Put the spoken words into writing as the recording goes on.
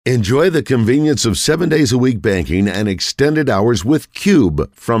Enjoy the convenience of 7 days a week banking and extended hours with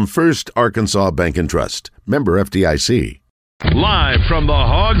Cube from First Arkansas Bank and Trust. Member FDIC. Live from the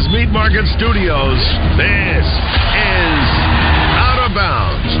Hogs Meat Market Studios, this is Out of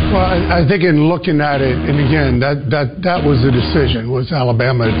Bounds. Well, I think in looking at it, and again, that was the decision, was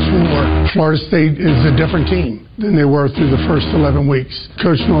Alabama at 4. Florida State is a different team than they were through the first 11 weeks.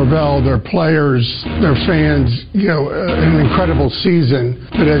 Coach Norvell, their players, their fans, an incredible season.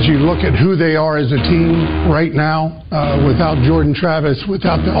 But as you look at who they are as a team right now, without Jordan Travis,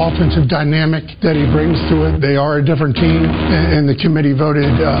 without the offensive dynamic that he brings to it, they are a different team. And the committee voted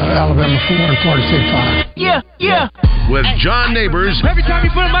Alabama 4 and Florida State 5. Yeah. With John Neighbors. Every time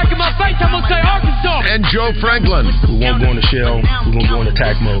you put a mic in my face, I'm going to say Arkansas. And Joe Franklin. We won't go into shell. We're going to go into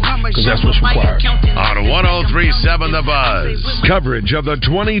attack mode because that's what's required. On 103.7 The Buzz. Coverage of the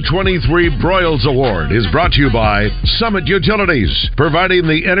 2023 Broyles Award is brought to you by Summit Utilities, providing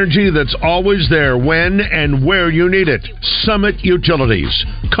the energy that's always there when and where you need it. Summit Utilities.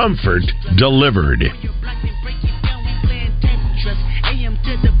 Comfort delivered.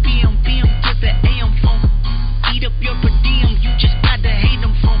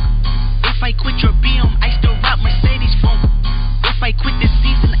 If I quit your BM, I still rock Mercedes funk. If I quit this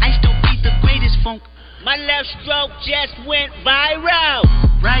season, I still be the greatest funk. My left stroke just went viral.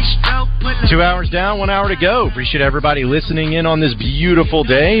 Right stroke. 2 hours down, 1 hour to go. Appreciate everybody listening in on this beautiful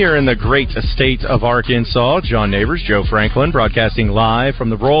day here in the great state of Arkansas. John Neighbors, Joe Franklin, broadcasting live from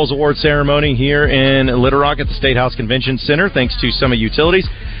the Broyles Award ceremony here in Little Rock at the State House Convention Center. Thanks to Summit Utilities.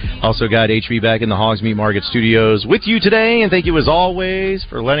 Also got HB back in the Hogs Meat Market Studios with you today, and thank you as always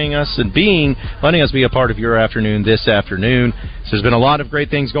for letting us be a part of your afternoon this afternoon. So there's been a lot of great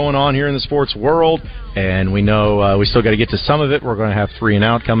things going on here in the sports world, and we know we still got to get to some of it. We're going to have 3 and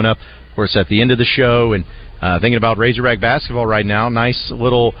Out coming up, of course, at the end of the show, and thinking about Razorback basketball right now. Nice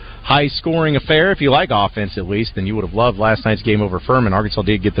little high-scoring affair. If you like offense, at least, then you would have loved last night's game over Furman. Arkansas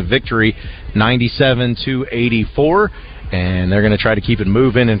did get the victory, 97-84. And they're going to try to keep it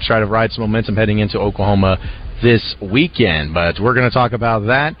moving and try to ride some momentum heading into Oklahoma this weekend. But we're going to talk about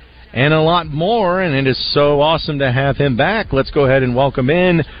that and a lot more, and it is so awesome to have him back. Let's go ahead and welcome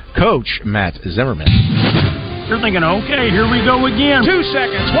in Coach Matt Zimmerman. You're thinking, okay, here we go again. 2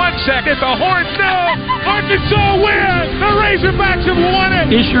 seconds, 1 second, the Horns, no! Arkansas wins! The Razorbacks have won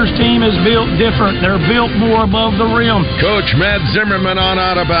it! This year's team is built different. They're built more above the rim. Coach Matt Zimmerman on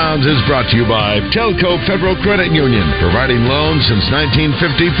Out of Bounds is brought to you by Telco Federal Credit Union, providing loans since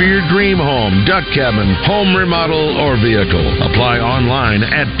 1950 for your dream home, duck cabin, home remodel, or vehicle. Apply online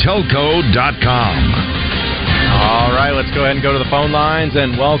at telco.com. All right, let's go ahead and go to the phone lines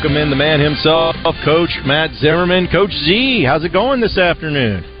and welcome in the man himself, Coach Matt Zimmerman. Coach Z, how's it going this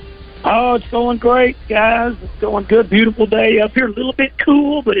afternoon? Oh, it's going great, guys. It's going good. Beautiful day up here. A little bit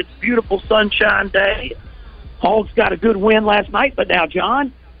cool, but it's a beautiful sunshine day. Hogs got a good win last night, but now,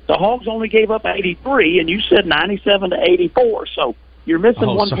 John, the Hogs only gave up 83, and you said 97-84, so you're missing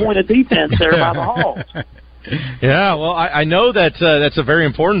 1 point of defense there by the Hogs. Yeah, well, I know that that's a very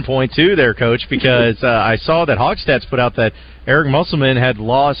important point, too, there, Coach, because I saw that Hogstats put out that Eric Musselman had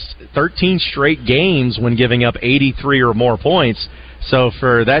lost 13 straight games when giving up 83 or more points. So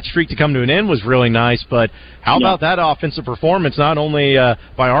for that streak to come to an end was really nice. But how about that offensive performance, not only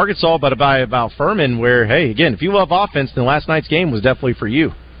by Arkansas, but by about Furman, where, hey, again, if you love offense, then last night's game was definitely for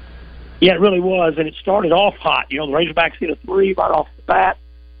you. Yeah, it really was, and it started off hot. The Razorbacks hit a 3 right off the bat,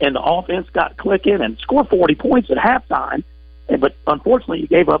 and the offense got clicking and scored 40 points at halftime. But unfortunately, you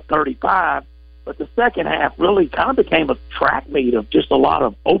gave up 35. But the second half really kind of became a track meet of just a lot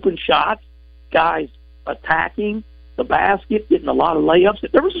of open shots, guys attacking the basket, getting a lot of layups.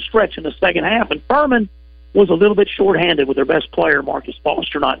 There was a stretch in the second half, and Furman was a little bit shorthanded with their best player, Marcus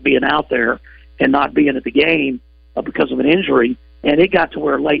Foster, not being out there and not being at the game because of an injury. And it got to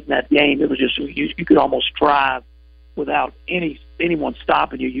where late in that game, it was just you could almost drive without anyone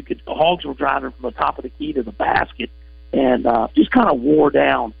stopping you. The Hogs were driving from the top of the key to the basket, and just kind of wore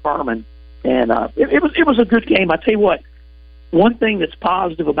down Furman. And it was a good game. I tell you what, one thing that's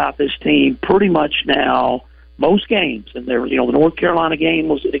positive about this team, pretty much now, most games, and the North Carolina game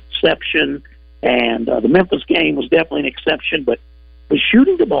was an exception, and the Memphis game was definitely an exception, but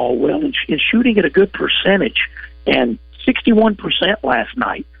shooting the ball well and shooting at a good percentage, and 61% last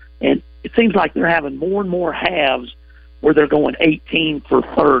night. And it seems like they're having more and more halves where they're going 18 for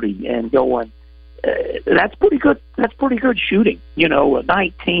 30 and going, that's pretty good. That's pretty good shooting.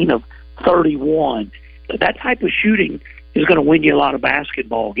 19 of 31. That type of shooting is going to win you a lot of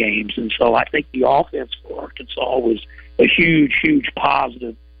basketball games. And so I think the offense for Arkansas was a huge, huge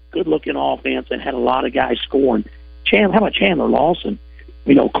positive. Good-looking offense and had a lot of guys scoring. How about Chandler Lawson?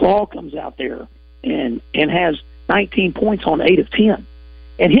 Claw comes out there and has 19 points on 8 of 10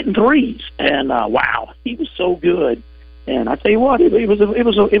 and hitting threes. And wow, he was so good. And I tell you what, it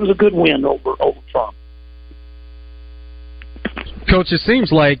was a good win over Trump. Coach, it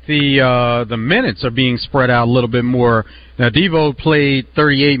seems like the minutes are being spread out a little bit more. Now, Devo played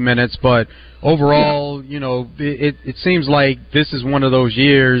 38 minutes, but overall, it seems like this is one of those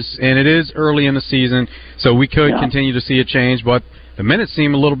years, and it is early in the season, so we could continue to see a change, but the minutes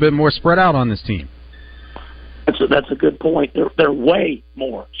seem a little bit more spread out on this team. That's a good point. They're way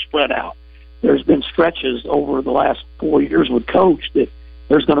more spread out. There's been stretches over the last 4 years with Coach that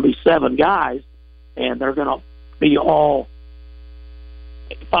there's going to be 7 guys, and they're going to be all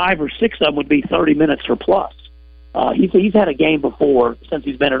 5 or 6 of them would be 30 minutes or plus. He's had a game before since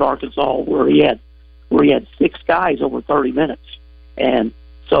he's been at Arkansas where he had 6 guys over 30 minutes, and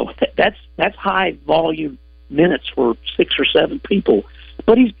so that's high volume minutes for 6 or 7 people.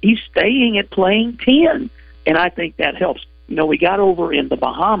 But he's staying at playing 10, and I think that helps. We got over in the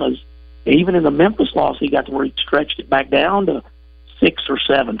Bahamas, even in the Memphis loss, he got to where he stretched it back down to 6 or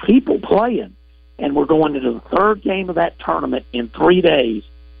 7 people playing. And we're going into the 3rd game of that tournament in 3 days.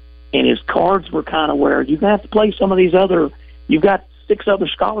 And his cards were kind of where you have to play some of these you've got 6 other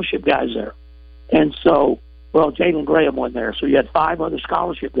scholarship guys there. And so, Jalen Graham wasn't there, so you had 5 other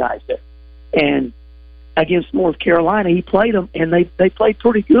scholarship guys there. And against North Carolina, he played them, and they played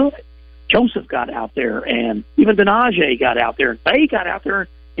pretty good. Joseph got out there, and even Denaje got out there, and they got out there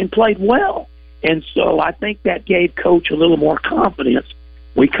and played well. And so I think that gave Coach a little more confidence.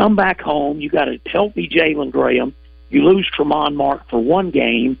 We come back home, you got a healthy Jalen Graham, you lose Tremont Mark for 1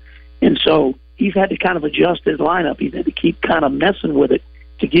 game, and so he's had to kind of adjust his lineup. He's had to keep kind of messing with it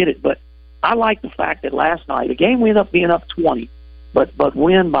to get it. But I like the fact that last night, the game we ended up being up 20, but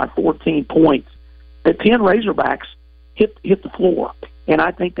win by 14 points. The 10 Razorbacks hit the floor, and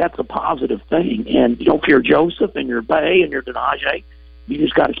I think that's a positive thing. And if you're Joseph and you're Bay and you're Denaje, you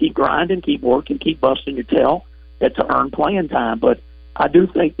just got to keep grinding, keep working, keep busting your tail to earn playing time. But I do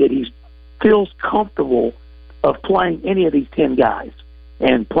think that he feels comfortable of playing any of these 10 guys.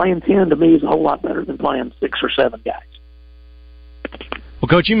 And playing 10 to me is a whole lot better than playing 6 or 7 guys. Well,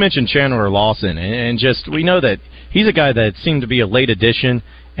 Coach, you mentioned Chandler Lawson, and just we know that he's a guy that seemed to be a late addition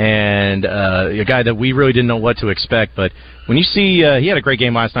and a guy that we really didn't know what to expect. But when you see he had a great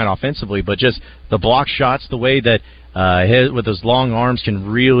game last night offensively, but just the block shots, the way that with those long arms can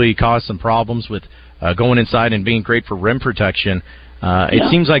really cause some problems with going inside and being great for rim protection.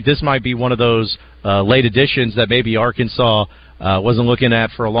 It seems like this might be one of those late additions that maybe Arkansas wasn't looking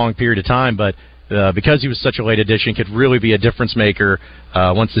at for a long period of time, but because he was such a late addition, could really be a difference maker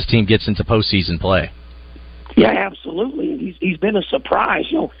once this team gets into postseason play. Yeah, absolutely. He's been a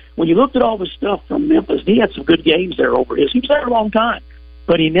surprise. When you looked at all the stuff from Memphis, he had some good games there over his. He was there a long time,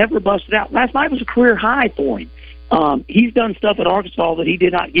 but he never busted out. Last night was a career high for him. He's done stuff at Arkansas that he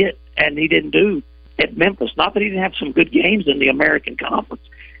did not get and he didn't do at Memphis. Not that he didn't have some good games in the American Conference,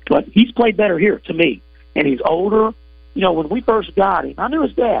 but he's played better here to me. And he's older. When we first got him, I knew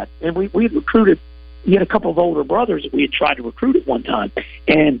his dad, and we recruited. He had a couple of older brothers that we had tried to recruit at one time.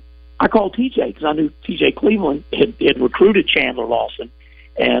 And I called TJ because I knew TJ Cleveland had recruited Chandler Lawson.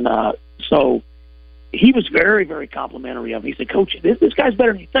 And so he was very, very complimentary of him. He said, Coach, this guy's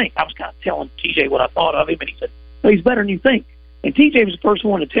better than you think. I was kind of telling TJ what I thought of him, and he said, no, he's better than you think. And TJ was the first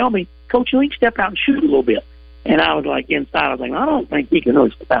one to tell me, Coach, he can step out and shoot a little bit. And I was like, inside, I was like, I don't think he can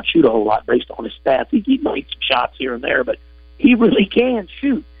really step out and shoot a whole lot based on his stats. He made some shots here and there, but he really can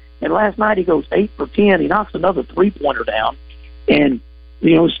shoot. And last night he goes 8 for 10. He knocks another 3-pointer down. And,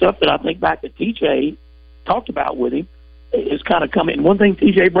 stuff that I think back that TJ talked about with him is kind of coming. And one thing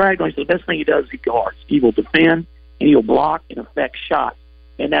TJ bragged on, he said the best thing he does is he guards. He will defend, and he'll block and affect shots.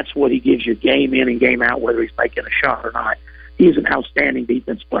 And that's what he gives you game in and game out, whether he's making a shot or not. He's an outstanding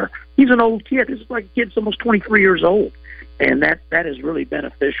defense player. He's an old kid. This is like a kid's almost 23 years old. And that is really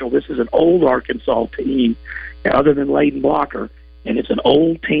beneficial. This is an old Arkansas team, other than Layden Blocker. And it's an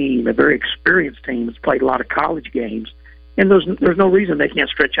old team, a very experienced team that's played a lot of college games. And there's no reason they can't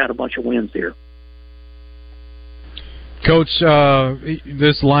stretch out a bunch of wins here. Coach,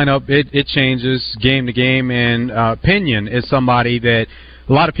 this lineup, it changes game to game, and Pinion is somebody that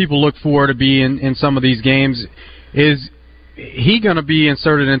a lot of people look for to be in some of these games. Is he going to be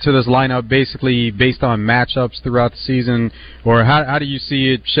inserted into this lineup basically based on matchups throughout the season, or how do you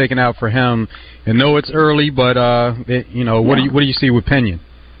see it shaking out for him? And know it's early, but what do you see with Pinion?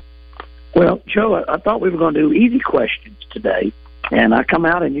 Well, Joe, I thought we were going to do easy questions today, and I come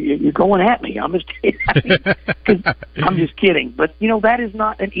out and you're going at me. I'm just kidding. I'm just kidding. But that is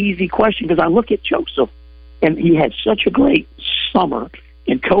not an easy question because I look at Joseph, and he had such a great summer.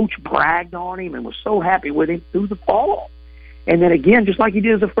 And Coach bragged on him and was so happy with him through the fall. And then again, just like he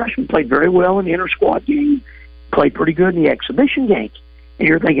did as a freshman, played very well in the inter-squad game, played pretty good in the exhibition games. And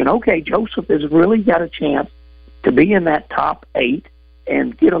you're thinking, okay, Joseph has really got a chance to be in that top 8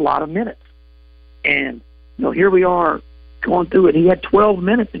 and get a lot of minutes. And, here we are going through it. He had 12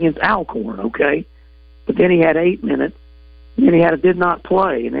 minutes against Alcorn, okay? But then he had 8 minutes. And then he had a did not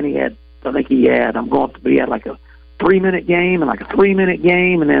play. And then he had like a 3-minute game and like a 3-minute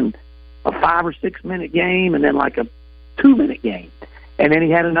game and then a 5 or 6 minute game and then like a 2-minute game. And then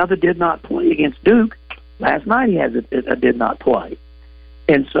he had another did not play against Duke. Last night he had a did not play.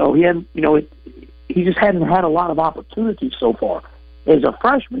 And so he had, he just hadn't had a lot of opportunities so far. As a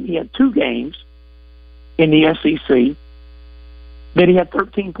freshman, he had 2 games in the SEC that he had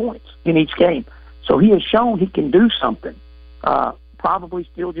 13 points in each game. So he has shown he can do something. Probably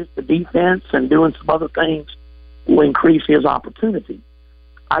still just the defense and doing some other things will increase his opportunity.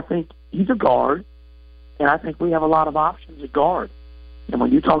 I think he's a guard, and I think we have a lot of options at guard. And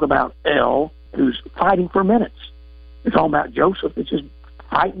when you talk about L, who's fighting for minutes, you're talking about Joseph that's just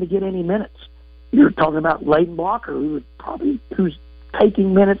fighting to get any minutes. You're talking about Layden Blocker, who's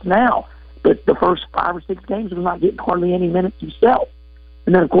taking minutes now, but the first 5 or 6 games was not getting hardly any minutes himself.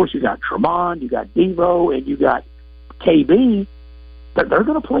 And then, of course, you got Tremont, you got Devo, and you got KB. They're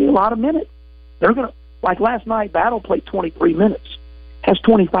going to play a lot of minutes. They're going to, like last night, Battle played 23 minutes, has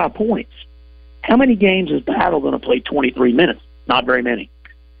 25 points. How many games is Battle going to play 23 minutes? Not very many.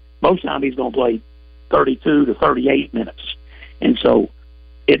 Most time he's going to play 32 to 38 minutes. And so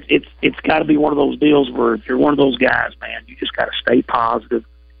it's got to be one of those deals where if you're one of those guys, man, you just got to stay positive,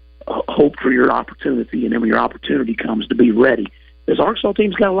 hope for your opportunity, and then when your opportunity comes, to be ready. This Arkansas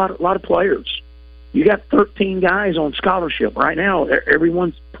team's got a lot of players. You got 13 guys on scholarship right now.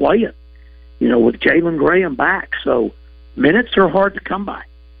 Everyone's playing, with Jalen Graham back. So minutes are hard to come by.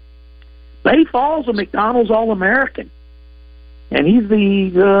 Bay Falls a McDonald's All-American, and he's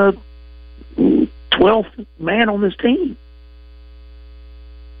the 12th man on this team.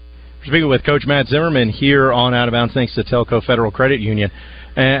 We're speaking with Coach Matt Zimmerman here on Out of Bounds, thanks to Telco Federal Credit Union.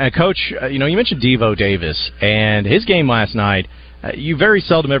 Coach, you mentioned Devo Davis and his game last night. You very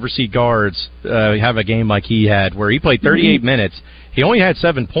seldom ever see guards have a game like he had, where he played 38 minutes. He only had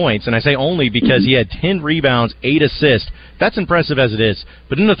 7 points, and I say only because he had 10 rebounds, 8 assists. That's impressive as it is,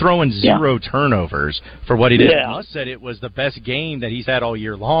 but then to throw in 0 turnovers for what he did. Yeah. Us said it was the best game that he's had all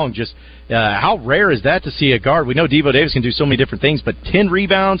year long. Just how rare is that to see a guard? We know Devo Davis can do so many different things, but 10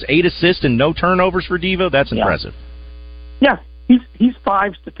 rebounds, 8 assists, and no turnovers for Devo, that's impressive. Yeah, he's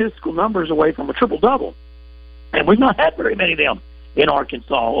 5 statistical numbers away from a triple-double, and we've not had very many of them in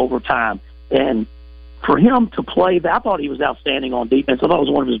Arkansas over time. And for him to play, I thought he was outstanding on defense. I thought it was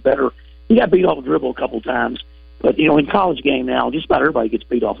one of his better. He got beat off a dribble a couple times. But, in college game now, just about everybody gets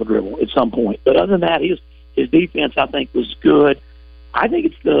beat off a dribble at some point. But other than that, his defense, I think, was good. I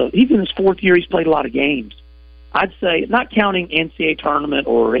think he's in his 4th year. He's played a lot of games. I'd say, not counting NCAA tournament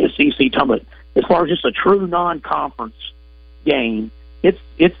or SEC tournament, as far as just a true non-conference game,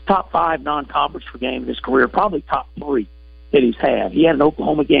 it's top 5 non-conference per game in his career, probably top 3 that he's had. He had an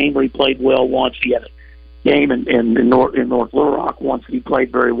Oklahoma game where he played well once. He had a game in North Little Rock once that he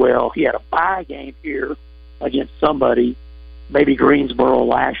played very well. He had a bye game here against somebody, maybe Greensboro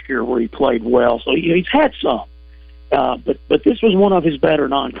last year, where he played well. So he's had some. But this was one of his better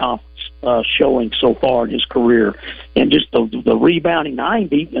non-conference showings so far in his career. And just the rebounding, 9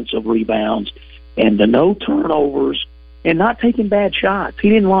 defensive rebounds, and the no turnovers, and not taking bad shots. He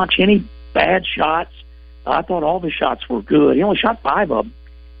didn't launch any bad shots. I thought all the shots were good. He only shot 5 of them,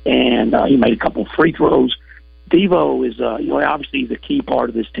 and he made a couple free throws. Devo is, obviously the key part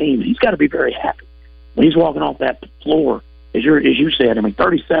of this team. He's got to be very happy when he's walking off that floor. As you said,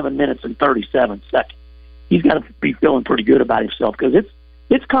 37 minutes and 37 seconds. He's got to be feeling pretty good about himself, because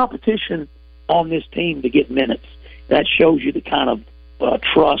it's competition on this team to get minutes. That shows you the kind of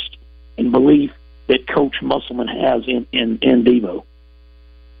trust and belief that Coach Musselman has in Devo.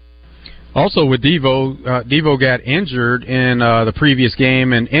 Also with Devo got injured in the previous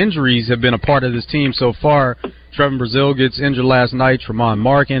game, and injuries have been a part of this team so far. Trevin Brazile gets injured last night, Tremont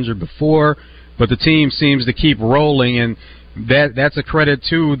Mark injured before, but the team seems to keep rolling, and that's a credit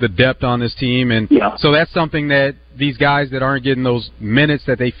to the depth on this team. And so that's something that these guys that aren't getting those minutes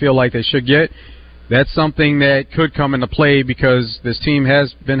that they feel like they should get, that's something that could come into play, because this team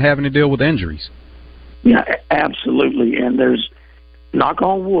has been having to deal with injuries. Yeah, absolutely, and there's, knock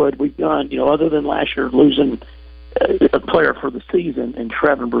on wood, we've done, other than last year losing a player for the season in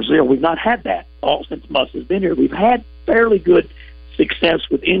Trevin Brazile, we've not had that all since Muss has been here. We've had fairly good success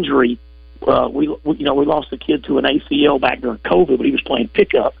with injury we lost a kid to an ACL back during COVID, but he was playing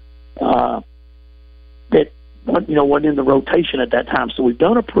pickup. That wasn't in the rotation at that time. So we've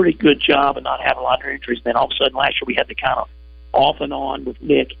done a pretty good job of not having a lot of injuries. Then all of a sudden last year we had to kind of off and on with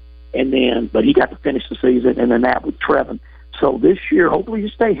Nick, but he got to finish the season, and then that with Trevin. So this year, hopefully you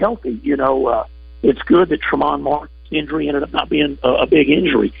stay healthy. It's good that Tremont Martin's injury ended up not being a big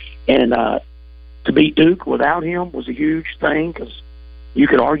injury. And to beat Duke without him was a huge thing because you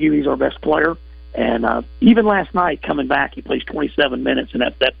could argue he's our best player. And even last night, coming back, he plays 27 minutes, and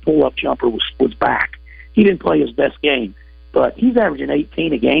that pull-up jumper was back. He didn't play his best game, but he's averaging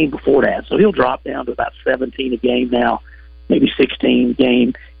 18 a game before that, so he'll drop down to about 17 a game now, maybe 16 a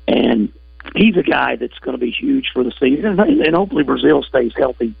game. And he's a guy that's going to be huge for the season, and hopefully Brazile stays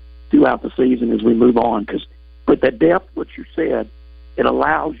healthy throughout the season as we move on. Because with that depth, what you said, it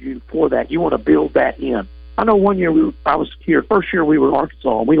allows you for that. You want to build that in. I know one year I was here, first year we were in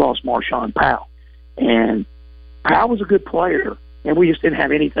Arkansas, and we lost Marshawn Powell. And Powell was a good player, and we just didn't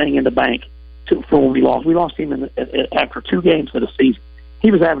have anything in the bank for when we lost. We lost him after 2 games of the season.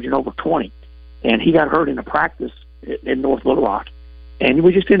 He was averaging over 20, and he got hurt in a practice in North Little Rock. And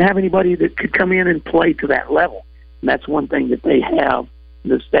we just didn't have anybody that could come in and play to that level. And that's one thing that they have.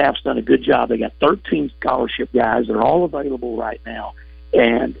 The staff's done a good job. They got 13 scholarship guys that are all available right now.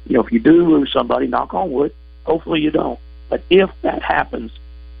 And, if you do lose somebody, knock on wood, hopefully you don't. But if that happens,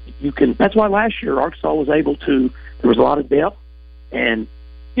 you can. That's why last year Arkansas was able to, there was a lot of depth. And,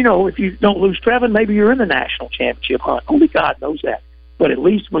 if you don't lose Trevin, maybe you're in the national championship hunt. Only God knows that. But at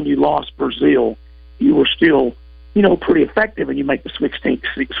least when you lost Brazile, you were still, pretty effective, and you make the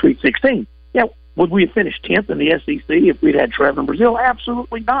Sweet 16. Yeah, would we have finished 10th in the SEC if we'd had Trevin and Brazile?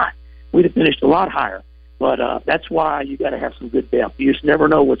 Absolutely not. We'd have finished a lot higher. But that's why you got to have some good depth. You just never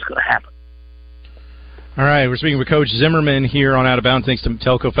know what's going to happen. All right, we're speaking with Coach Zimmerman here on Out of Bounds, thanks to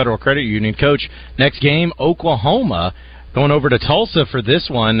Telco Federal Credit Union. Coach, next game, Oklahoma, going over to Tulsa for this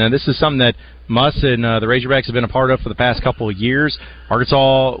one. And this is something that Muss and the Razorbacks have been a part of for the past couple of years.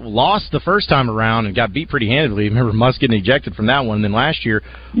 Arkansas lost the first time around and got beat pretty handedly. Remember Muss getting ejected from that one. And then last year,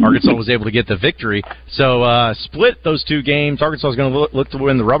 Arkansas was able to get the victory. So split those 2 games. Arkansas is going to look to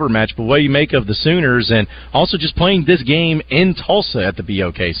win the rubber match. But what do you make of the Sooners and also just playing this game in Tulsa at the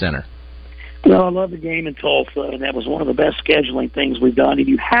BOK Center? Well, I love the game in Tulsa, and that was one of the best scheduling things we've done. And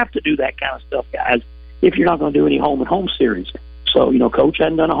you have to do that kind of stuff, guys, if you're not going to do any home-and-home series. So, Coach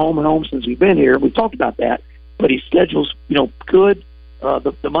hadn't done a home-and-home since we've been here. We talked about that. But he schedules, good,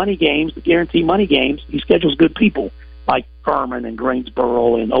 the money games, the guaranteed money games. He schedules good people like Furman and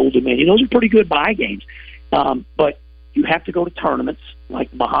Greensboro and Old Dominion. Those are pretty good buy games. But you have to go to tournaments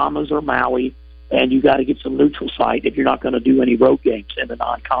like Bahamas or Maui, and you got to get some neutral site if you're not going to do any road games in the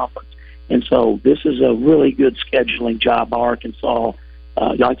non-conference. And so this is a really good scheduling job by Arkansas.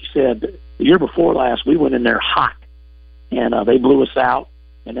 Like you said, the year before last, we went in there hot, and they blew us out.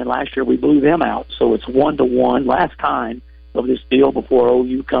 And then last year we blew them out. So it's 1-1 last time of this deal before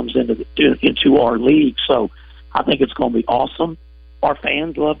OU comes into our league. So I think it's going to be awesome. Our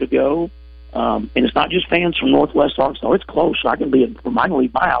fans love to go, and it's not just fans from Northwest Arkansas. It's close. I can leave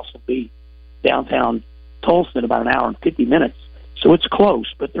my house and be downtown Tulsa in about an hour and 50 minutes. So it's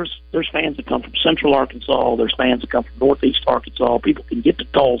close, but there's fans that come from Central Arkansas. There's fans that come from Northeast Arkansas. People can get to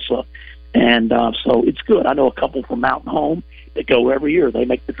Tulsa, and so it's good. I know a couple from Mountain Home that go every year. They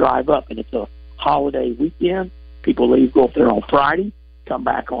make the drive up, and it's a holiday weekend. People go up there on Friday, come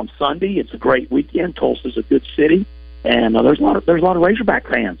back on Sunday. It's a great weekend. Tulsa's a good city, and there's a lot of Razorback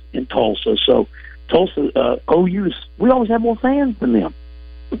fans in Tulsa. So Tulsa, OU's, we always have more fans than them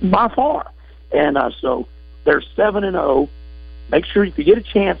by far, and so they're 7-0. Make sure if you get a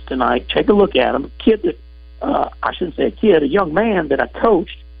chance tonight, take a look at him. A kid that, I shouldn't say a kid, a young man that I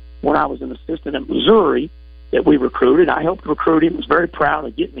coached when I was an assistant at Missouri that we recruited. I helped recruit him. Was very proud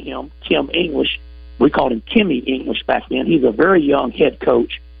of getting him, Kim English. We called him Kimmy English back then. He's a very young head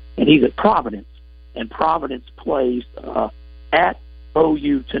coach, and he's at Providence. And Providence plays at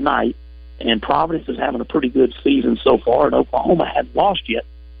OU tonight, and Providence is having a pretty good season so far, and Oklahoma hasn't lost yet.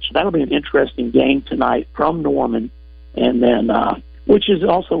 So that'll be an interesting game tonight from Norman. And then, which is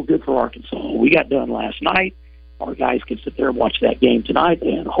also good for Arkansas. We got done last night. Our guys can sit there and watch that game tonight.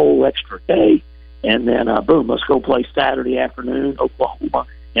 They had a whole extra day. And then, boom, let's go play Saturday afternoon, Oklahoma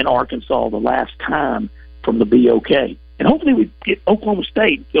and Arkansas, the last time from the BOK. And hopefully we get Oklahoma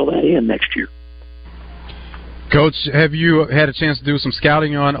State and fill that in next year. Coach, have you had a chance to do some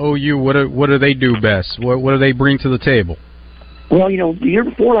scouting on OU? What do they do best? What do they bring to the table? Well, the year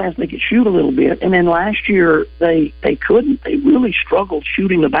before last, they could shoot a little bit, and then last year they couldn't. They really struggled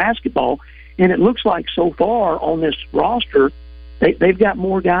shooting the basketball, and it looks like so far on this roster, they've got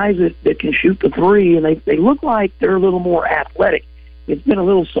more guys that can shoot the three, and they look like they're a little more athletic. It's been a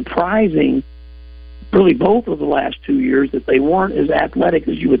little surprising, really, both of the last 2 years, that they weren't as athletic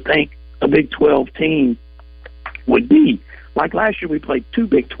as you would think a Big 12 team would be. Like last year, we played 2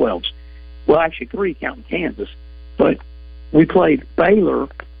 Big 12s. Well, actually 3, counting Kansas. But we played Baylor,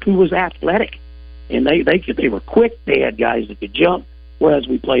 who was athletic, and they were quick. They had guys that could jump. Whereas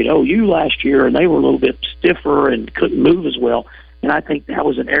we played OU last year, and they were a little bit stiffer and couldn't move as well. And I think that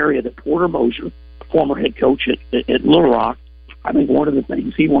was an area that Porter Moser, former head coach at Little Rock, I think one of the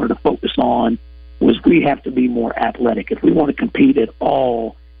things he wanted to focus on was we have to be more athletic. If we want to compete at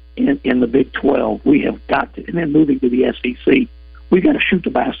all in the Big 12, we have got to. And then moving to the SEC, we got to shoot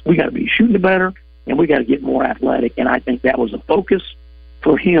the basket. We got to be shooting it better, and we got to get more athletic. And I think that was a focus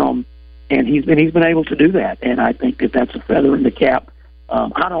for him, and he's been able to do that. And I think that's a feather in the cap.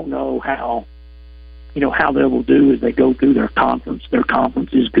 I don't know how they will do as they go through their conference. Their conference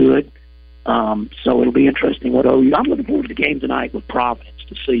is good, so it'll be interesting what OU. I'm looking forward to the game tonight with Providence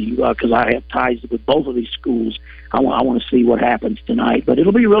to see, because I have ties with both of these schools. I want to see what happens tonight, but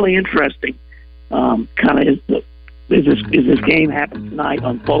it'll be really interesting. Kind of as this game happens tonight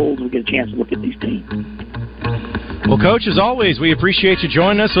unfolds, we get a chance to look at these teams. Well, Coach, as always, we appreciate you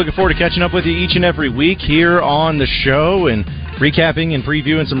joining us. Looking forward to catching up with you each and every week here on the show and recapping and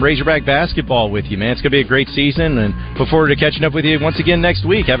previewing some Razorback basketball with you, man. It's going to be a great season, and look forward to catching up with you once again next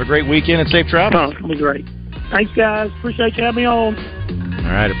week. Have a great weekend and safe travels. It's going to be great. Thanks, guys. Appreciate you having me on.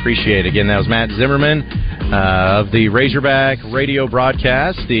 All right, appreciate it. Again, that was Matt Zimmerman of the Razorback radio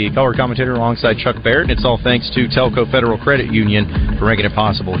broadcast, the color commentator alongside Chuck Barrett. And it's all thanks to Telco Federal Credit Union for making it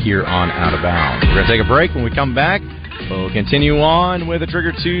possible here on Out of Bounds. We're going to take a break. When we come back, we'll continue on with a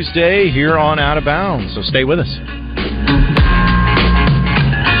Trigger Tuesday here on Out of Bounds. So stay with us.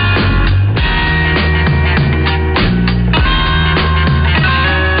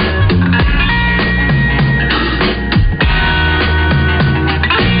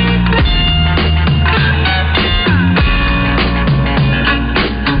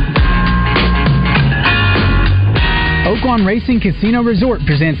 Oaklawn Racing Casino Resort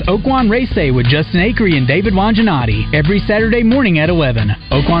presents Oaklawn Race Day with Justin Akery and David Wanginati every Saturday morning at 11.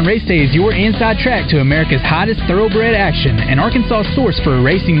 Oaklawn Race Day is your inside track to America's hottest thoroughbred action and Arkansas source for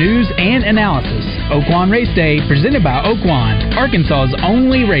racing news and analysis. Oaklawn Race Day, presented by Oaklawn, Arkansas's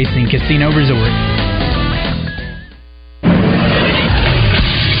only racing casino resort.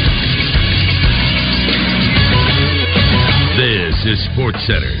 This is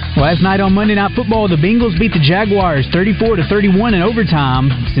SportsCenter. Last night on Monday Night Football, the Bengals beat the Jaguars 34-31 in overtime.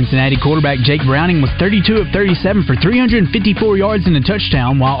 Cincinnati quarterback Jake Browning was 32 of 37 for 354 yards and a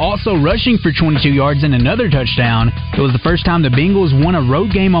touchdown, while also rushing for 22 yards and another touchdown. It was the first time the Bengals won a road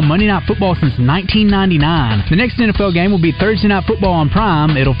game on Monday Night Football since 1999. The next NFL game will be Thursday Night Football on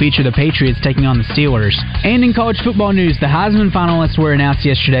Prime. It'll feature the Patriots taking on the Steelers. And in college football news, the Heisman finalists were announced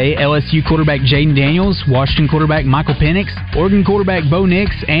yesterday. LSU quarterback Jaden Daniels, Washington quarterback Michael Penix, Oregon quarterback Bo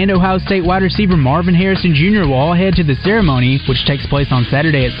Nix, and Ohio State wide receiver Marvin Harrison Jr. will all head to the ceremony, which takes place on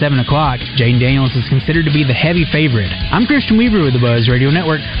Saturday at 7 o'clock. Jaden Daniels is considered to be the heavy favorite. I'm Christian Weaver with the Buzz Radio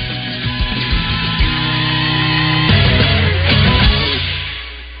Network.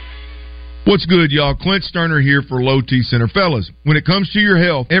 What's good, y'all? Clint Sterner here for Low T Center. Fellas, when it comes to your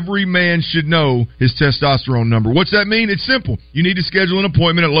health, every man should know his testosterone number. What's that mean? It's simple. You need to schedule an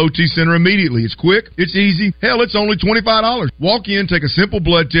appointment at Low T Center immediately. It's quick, it's easy. Hell, it's only $25. Walk in, take a simple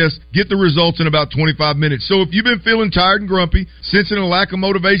blood test, get the results in about 25 minutes. So if you've been feeling tired and grumpy, sensing a lack of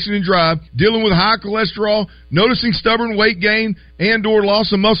motivation and drive, dealing with high cholesterol, noticing stubborn weight gain, and or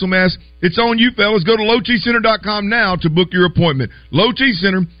loss of muscle mass, it's on you, fellas. Go to lowtcenter.com now to book your appointment. Low T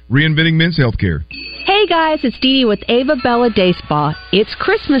Center, reinventing men's healthcare. Hey guys, it's Dee Dee with Ava Bella Day Spa. It's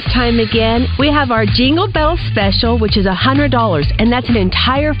Christmas time again. We have our Jingle Bell Special, which is $100, and that's an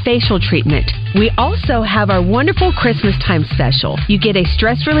entire facial treatment. We also have our wonderful Christmas time special. You get a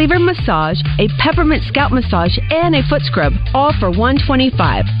stress reliever massage, a peppermint scalp massage, and a foot scrub, all for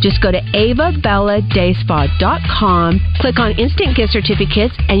 $125. Just go to avabelladayspa.com, click on Instant Gift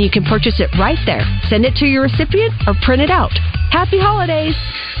Certificates, and you can purchase it right there. Send it to your recipient or print it out. Happy holidays!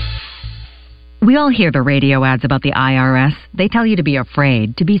 We all hear the radio ads about the IRS. They tell you to be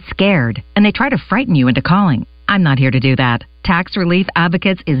afraid, to be scared, and they try to frighten you into calling. I'm not here to do that. Tax Relief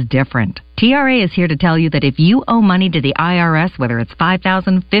Advocates is different. TRA is here to tell you that if you owe money to the IRS, whether it's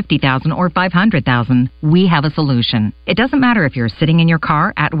 $5,000, $50,000, or $500,000, we have a solution. It doesn't matter if you're sitting in your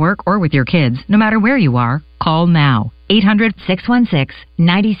car, at work, or with your kids. No matter where you are, call now.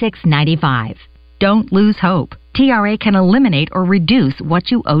 800-616-9695. Don't lose hope. TRA can eliminate or reduce what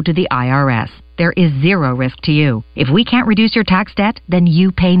you owe to the IRS. there is zero risk to you. If we can't reduce your tax debt, then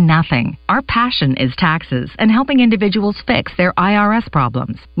you pay nothing. Our passion is taxes and helping individuals fix their IRS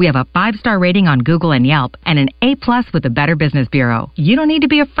problems. We have a 5-star rating on Google and Yelp and an A+ with the Better Business Bureau. You don't need to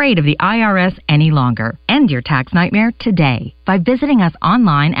be afraid of the IRS any longer. End your tax nightmare today by visiting us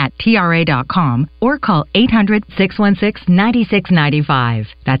online at TRA.com or call 800-616-9695.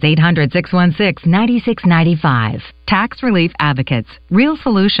 That's 800-616-9695. Tax Relief Advocates. Real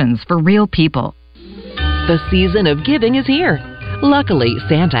solutions for real people. The season of giving is here. Luckily,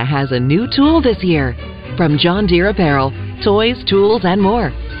 Santa has a new tool this year. From John Deere Apparel, toys, tools, and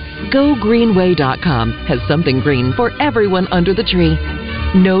more. GoGreenway.com has something green for everyone under the tree.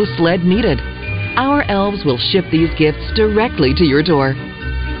 No sled needed. Our elves will ship these gifts directly to your door.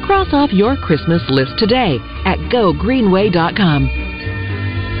 Cross off your Christmas list today at GoGreenway.com.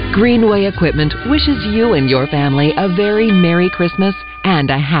 Greenway Equipment wishes you and your family a very Merry Christmas and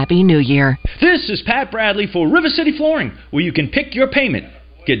a Happy New Year. This is Pat Bradley for River City Flooring, where you can pick your payment.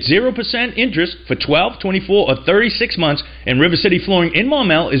 Get 0% interest for 12, 24, or 36 months, and River City Flooring in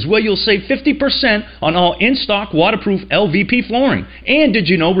Maumelle is where you'll save 50% on all in-stock waterproof LVP flooring. And did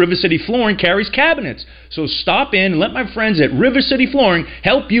you know River City Flooring carries cabinets? So stop in and let my friends at River City Flooring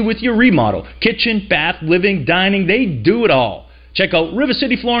help you with your remodel. Kitchen, bath, living, dining, they do it all. Check out River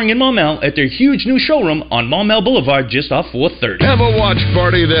City Flooring in Maumelle at their huge new showroom on Maumelle Boulevard just off 430. Have a watch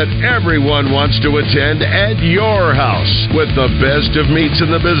party that everyone wants to attend at your house with the best of meats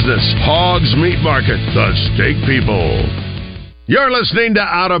in the business. Hogs Meat Market, the steak people. You're listening to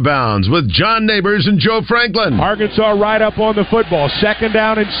Out of Bounds with John Neighbors and Joe Franklin. Arkansas right up on the football. 2nd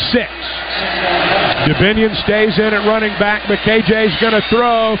down and 6. Dominion stays in at running back, but KJ's going to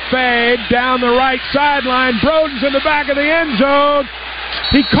throw. Fade down the right sideline. Broden's in the back of the end zone.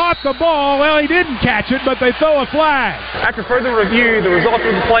 He caught the ball. Well, he didn't catch it, but they throw a flag. After further review, the result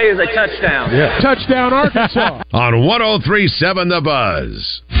of the play is a touchdown. Yeah. Touchdown, Arkansas. On 103.7 The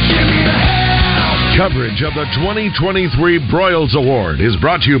Buzz. Coverage of the 2023 Broyles Award is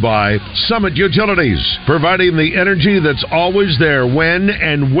brought to you by Summit Utilities, providing the energy that's always there when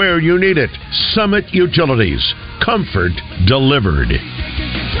and where you need it. Summit Utilities. Comfort delivered.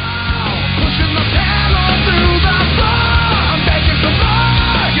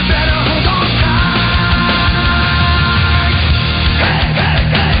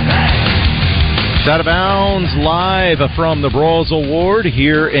 Out of Bounds live from the Broyles Award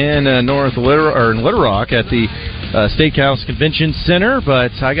here in Little Rock at the Steakhouse Convention Center.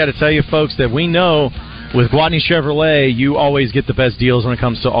 But I got to tell you, folks, that we know with Gwatney Chevrolet, you always get the best deals when it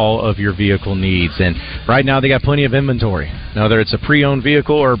comes to all of your vehicle needs. And right now, they got plenty of inventory. Whether it's a pre-owned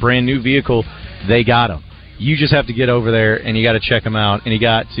vehicle or a brand new vehicle, they got them. You just have to get over there and you got to check them out, and you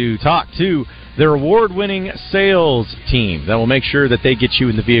got to talk to their award-winning sales team that will make sure that they get you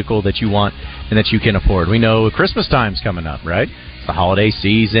in the vehicle that you want and that you can afford. We know Christmas time's coming up, right? It's the holiday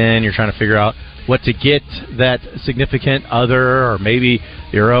season. You're trying to figure out what to get that significant other, or maybe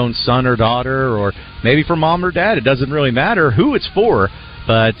your own son or daughter, or maybe for mom or dad. It doesn't really matter who it's for,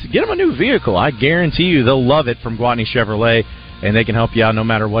 but get them a new vehicle. I guarantee you they'll love it from Gwatney Chevrolet, and they can help you out no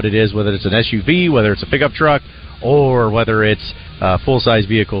matter what it is, whether it's an SUV, whether it's a pickup truck, or whether it's a full-size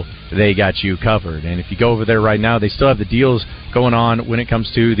vehicle. They got you covered. And if you go over there right now, they still have the deals going on when it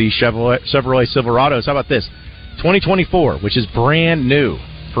comes to the Chevrolet Silverados. How about this? 2024, which is brand new,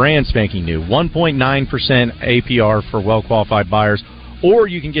 brand spanking new, 1.9% APR for well-qualified buyers, or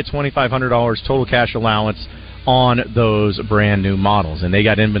you can get $2,500 total cash allowance on those brand new models. And they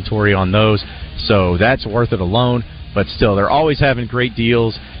got inventory on those, so that's worth it alone. But still, they're always having great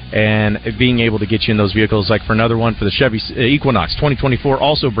deals and being able to get you in those vehicles. Like for another one, for the Chevy Equinox 2024,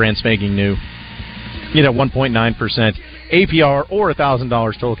 also brand spanking new. You know, 1.9% APR or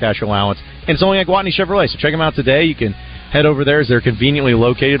 $1,000 total cash allowance. And it's only at Gwatney Chevrolet, so check them out today. You can head over there as they're conveniently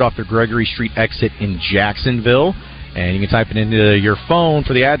located off the Gregory Street exit in Jacksonville. And you can type it into your phone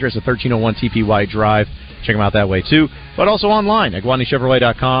for the address of 1301 TP White Drive. Check them out that way, too. But also online at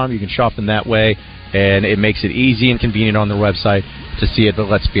GwatneyChevrolet.com. You can shop them that way. And it makes it easy and convenient on their website to see it. But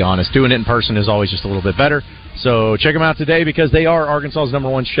let's be honest, doing it in person is always just a little bit better. So check them out today because they are Arkansas's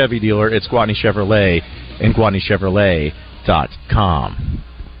 #1 Chevy dealer. It's Gwatney Chevrolet and GwatneyChevrolet.com.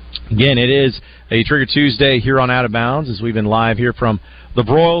 Again, it is a Trigger Tuesday here on Out of Bounds as we've been live here from the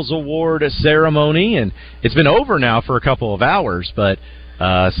Broyles Award ceremony. And it's been over now for a couple of hours, but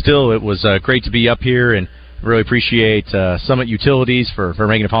still it was great to be up here, and really appreciate Summit Utilities for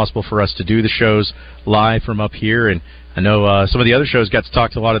making it possible for us to do the shows live from up here. And I know some of the other shows got to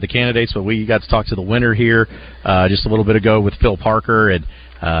talk to a lot of the candidates, but we got to talk to the winner here just a little bit ago with Phil Parker. And,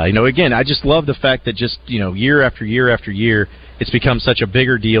 again, I just love the fact that just, year after year after year, it's become such a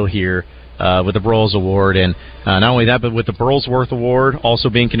bigger deal here with the Broyles Award. And not only that, but with the Burlsworth Award also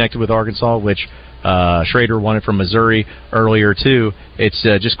being connected with Arkansas, which Schrader won it from Missouri earlier, too. It's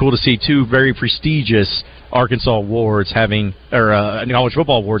just cool to see two very prestigious Arkansas awards having, or college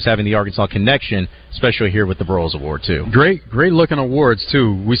football awards having the Arkansas connection, especially here with the Broyles Award, too. Great looking awards,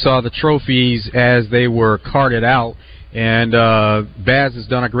 too. We saw the trophies as they were carted out, and Baz has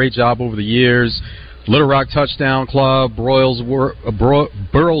done a great job over the years. Little Rock Touchdown Club, Burlsworth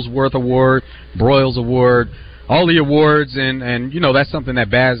Award, Broyles Award, all the awards, and that's something that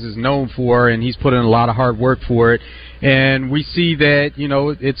Baz is known for, and he's put in a lot of hard work for it. And we see that,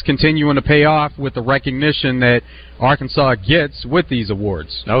 it's continuing to pay off with the recognition that Arkansas gets with these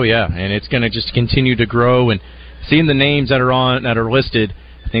awards. Oh, yeah, and it's going to just continue to grow. And seeing the names that are listed,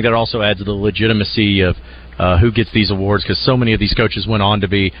 I think that also adds to the legitimacy of who gets these awards, because so many of these coaches went on to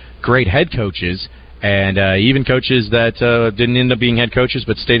be great head coaches. And even coaches that didn't end up being head coaches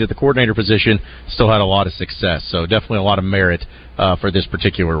but stayed at the coordinator position still had a lot of success. So definitely a lot of merit for this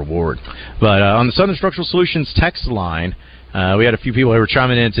particular award. But on the Southern Structural Solutions text line, we had a few people who were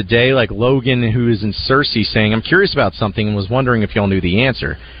chiming in today, like Logan, who is in Searcy, saying, I'm curious about something and was wondering if y'all knew the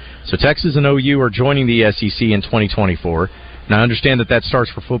answer. So Texas and OU are joining the SEC in 2024. And I understand that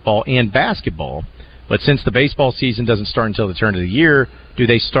starts for football and basketball. But since the baseball season doesn't start until the turn of the year, do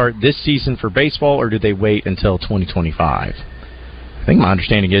they start this season for baseball or do they wait until 2025? I think my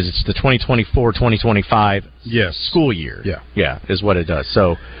understanding is it's the 2024-2025 school year. Yeah, is what it does.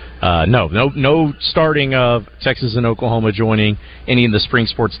 So, no starting of Texas and Oklahoma joining any of the spring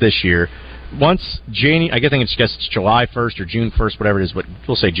sports this year. Once I guess it's July 1st or June 1st, whatever it is, but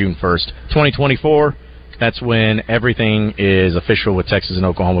we'll say June 1st, 2024. That's when everything is official with Texas and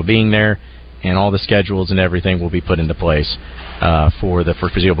Oklahoma being there. And all the schedules and everything will be put into place for the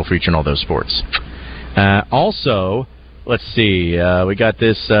foreseeable future in all those sports. Also, let's see. We got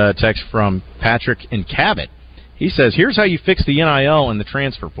this text from Patrick in Cabot. He says, here's how you fix the NIL and the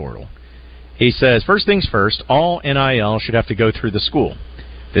transfer portal. He says, first things first, all NIL should have to go through the school.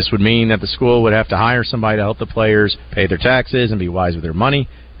 This would mean that the school would have to hire somebody to help the players pay their taxes and be wise with their money.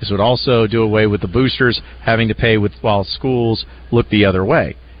 This would also do away with the boosters having to pay while schools look the other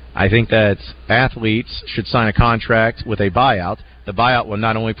way. I think that athletes should sign a contract with a buyout. The buyout will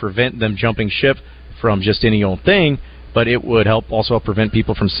not only prevent them jumping ship from just any old thing, but it would also prevent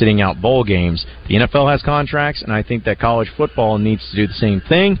people from sitting out bowl games. The NFL has contracts, and I think that college football needs to do the same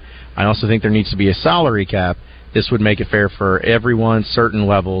thing. I also think there needs to be a salary cap. This would make it fair for everyone. Certain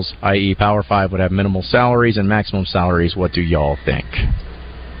levels, i.e. Power 5, would have minimal salaries and maximum salaries. What do y'all think?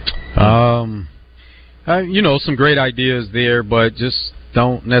 Some great ideas there, but just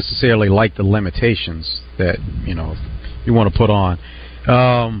don't necessarily like the limitations that you want to put on.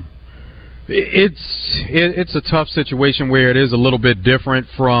 It's a tough situation where it is a little bit different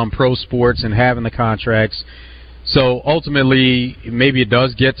from pro sports and having the contracts. So ultimately, maybe it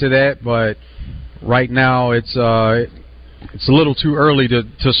does get to that, but right now it's a little too early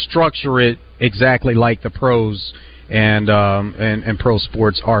to structure it exactly like the pros and pro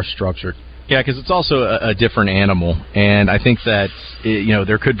sports are structured. Yeah, because it's also a different animal, and I think that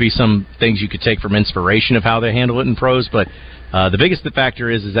there could be some things you could take from inspiration of how they handle it in pros, but the biggest factor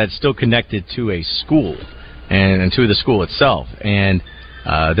is that it's still connected to a school and to the school itself, and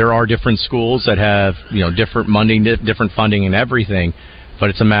there are different schools that have different funding and everything, but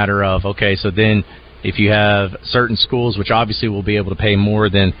it's a matter of so then if you have certain schools which obviously will be able to pay more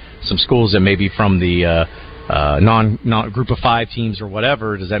than some schools that may be from the non group of 5 teams or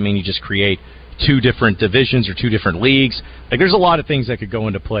whatever, does that mean you just create 2 different divisions or 2 different leagues? There's a lot of things that could go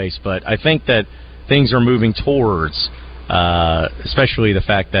into place, but I think that things are moving towards, especially the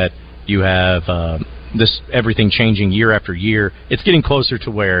fact that you have everything changing year after year. It's getting closer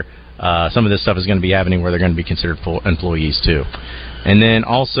to where some of this stuff is going to be happening where they're going to be considered full employees too. And then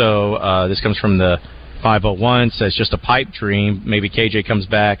also, this comes from the 501, says just a pipe dream. Maybe KJ comes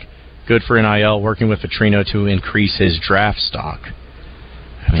back. Good for NIL, working with Petrino to increase his draft stock.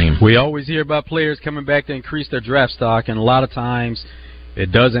 We always hear about players coming back to increase their draft stock, and a lot of times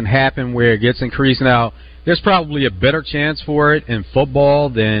it doesn't happen where it gets increased. Now, there's probably a better chance for it in football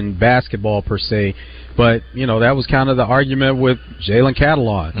than basketball per se, but, that was kind of the argument with Jalen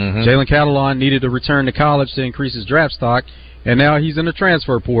Catalon. Mm-hmm. Jalen Catalon needed to return to college to increase his draft stock, and now he's in the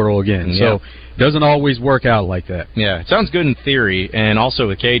transfer portal again. Yeah. So it doesn't always work out like that. Yeah, it sounds good in theory, and also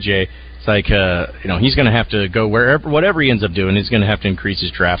with KJ, it's like he's going to have to go whatever he ends up doing, he's going to have to increase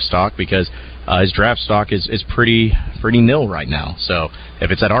his draft stock because his draft stock is pretty nil right now. So if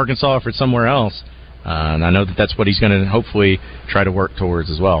it's at Arkansas or if it's somewhere else, and I know that's what he's going to hopefully try to work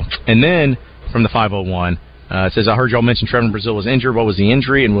towards as well. And then from the 501, It says, I heard y'all mention Trevor Brazile was injured. What was the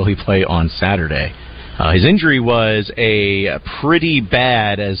injury, and will he play on Saturday? His injury was a pretty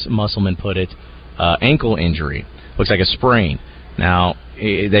bad, as Musselman put it, ankle injury. Looks like a sprain. Now,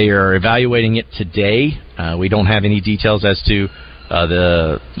 they are evaluating it today. We don't have any details as to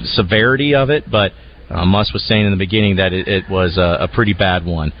the severity of it, but Muss was saying in the beginning that it was a pretty bad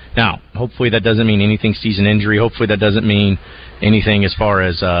one. Now, hopefully that doesn't mean anything season injury. Hopefully that doesn't mean anything as far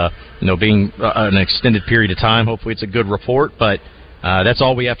as being an extended period of time. Hopefully it's a good report, but that's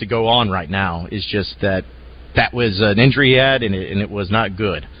all we have to go on right now is just that was an injury he had, and it was not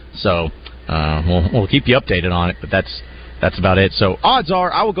good. So we'll keep you updated on it, but that's about it. So odds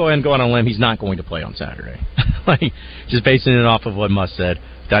are, I will go ahead and go on a limb, he's not going to play on Saturday. Just basing it off of what Muss said.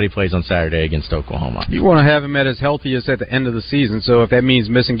 That he plays on Saturday against Oklahoma. You want to have him at his healthiest at the end of the season, so if that means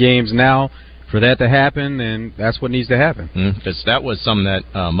missing games now for that to happen, then that's what needs to happen. Because that was something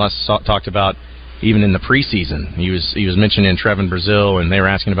that Muss talked about even in the preseason. He was mentioning Trevor Brazile, and they were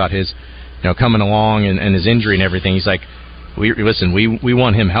asking about his coming along and his injury and everything. He's like, we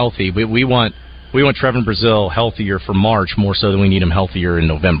want him healthy. We want Trevor Brazile healthier for March more so than we need him healthier in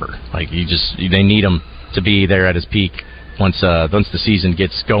November. Like they need him to be there at his peak once the season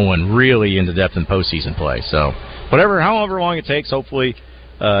gets going really into depth in postseason play. So however long it takes, hopefully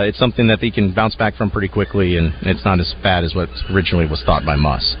it's something that he can bounce back from pretty quickly, and it's not as bad as what originally was thought by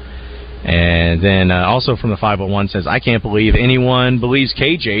Muss. And then also from the 501 says, I can't believe anyone believes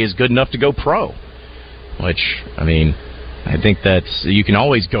KJ is good enough to go pro. Which, I mean, I think that you can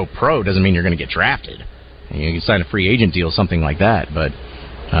always go pro. Doesn't mean you're going to get drafted. You can sign a free agent deal, something like that, but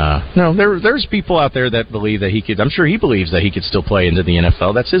no, there's people out there that believe that he could. I'm sure he believes that he could still play into the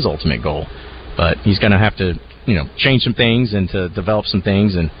NFL. That's his ultimate goal. But he's going to have to, change some things and to develop some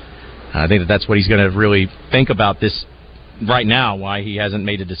things. And I think that's what he's going to really think about this right now, why he hasn't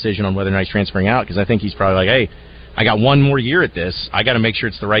made a decision on whether or not he's transferring out. Because I think he's probably like, hey, I got one more year at this. I got to make sure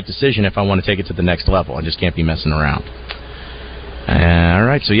it's the right decision if I want to take it to the next level. I just can't be messing around. All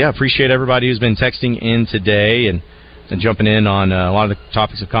right. So, appreciate everybody who's been texting in today and jumping in on a lot of the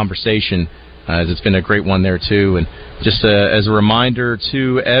topics of conversation, as it's been a great one there, too. And just as a reminder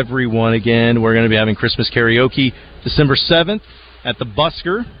to everyone, again, we're going to be having Christmas karaoke December 7th at the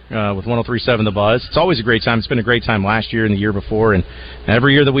Busker with 103.7 The Buzz. It's always a great time. It's been a great time last year and the year before, and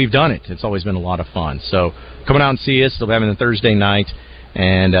every year that we've done it, it's always been a lot of fun. So come out and see us. They'll be having a Thursday night,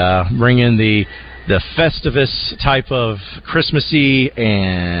 and bring in the Festivus type of Christmassy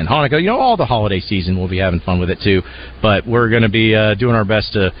and Hanukkah. All the holiday season, we'll be having fun with it too. But we're going to be doing our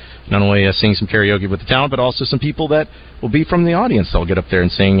best to not only sing some karaoke with the talent, but also some people that will be from the audience that'll get up there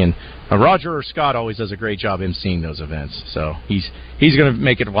and sing. And Roger or Scott always does a great job emceeing those events. So he's going to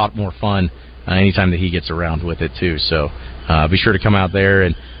make it a lot more fun anytime that he gets around with it too. So be sure to come out there,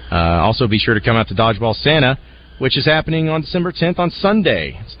 and also be sure to come out to Dodgeball Santa, which is happening on December 10th on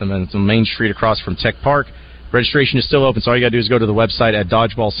Sunday. It's the main street across from Tech Park. Registration is still open, so all you got to do is go to the website at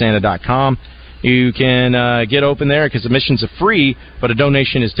dodgeballsanta.com. You can get open there because admissions are free, but a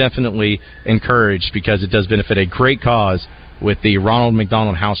donation is definitely encouraged because it does benefit a great cause with the Ronald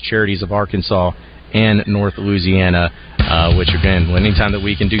McDonald House Charities of Arkansas and North Louisiana, which, again, anytime that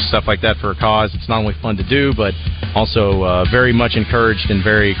we can do stuff like that for a cause, it's not only fun to do, but also very much encouraged and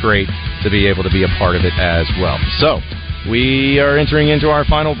very great to be able to be a part of it as well. So we are entering into our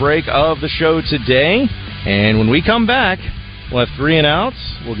final break of the show today, and when we come back, we'll have 3 and outs.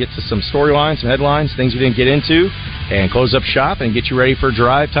 We'll get to some storylines, some headlines, things we didn't get into, and close up shop and get you ready for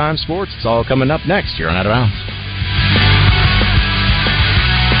Drive Time Sports. It's all coming up next here on Out of Bounds.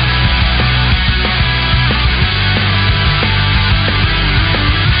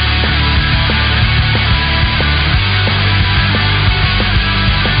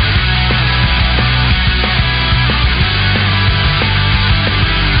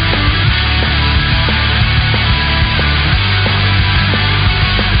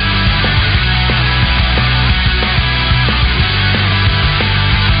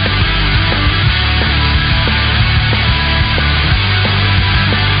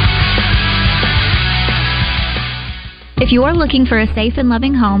 If you are looking for a safe and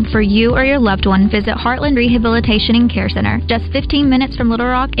loving home for you or your loved one, visit Heartland Rehabilitation and Care Center. Just 15 minutes from Little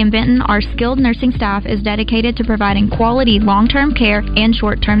Rock and Benton, our skilled nursing staff is dedicated to providing quality long-term care and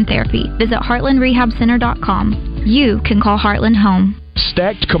short-term therapy. Visit heartlandrehabcenter.com. You can call Heartland home.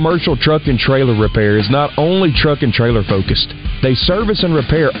 Stacked Commercial Truck and Trailer Repair is not only truck and trailer focused. They service and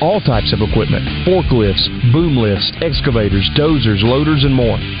repair all types of equipment: forklifts, boom lifts, excavators, dozers, loaders, and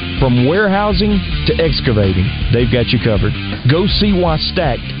more. From warehousing to excavating, they've got you covered. Go see why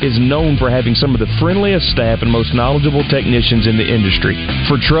Stacked is known for having some of the friendliest staff and most knowledgeable technicians in the industry.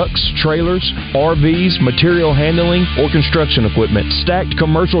 For trucks, trailers, RVs, material handling, or construction equipment, Stacked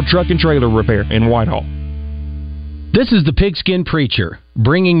Commercial Truck and Trailer Repair in Whitehall. This is the Pigskin Preacher,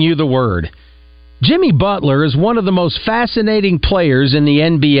 bringing you the word. Jimmy Butler is one of the most fascinating players in the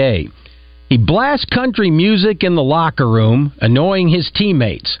NBA. He blasts country music in the locker room, annoying his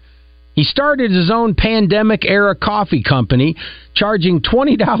teammates. He started his own pandemic-era coffee company, charging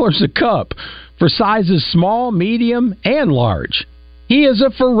 $20 a cup for sizes small, medium, and large. He is a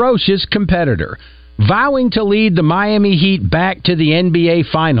ferocious competitor, vowing to lead the Miami Heat back to the NBA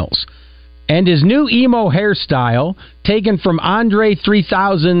Finals. And his new emo hairstyle, taken from Andre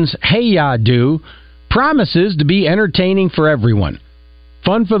 3000's Hey Ya Do, promises to be entertaining for everyone.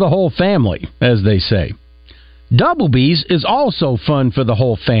 Fun for the whole family, as they say. Doublebees is also fun for the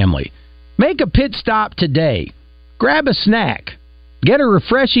whole family. Make a pit stop today. Grab a snack. Get a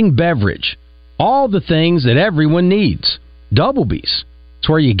refreshing beverage. All the things that everyone needs. Doublebees. It's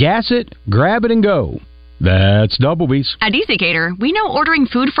where you gas it, grab it, and go. That's Doublebees. At ezCater, we know ordering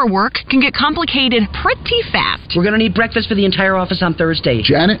food for work can get complicated pretty fast. We're going to need breakfast for the entire office on Thursday.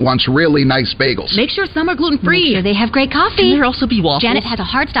 Janet wants really nice bagels. Make sure some are gluten-free. Make sure they have great coffee. Can there also be waffles? Janet has a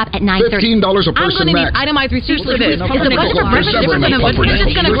hard stop at 9:30. $15 a person I'm going to need max. itemized receipts for this. Is the budget for breakfast Several different than a budget? We're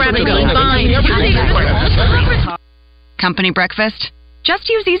just going to grab and go. Fine. Company breakfast? Just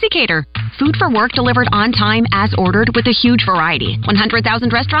use ezCater. Food for work delivered on time as ordered with a huge variety.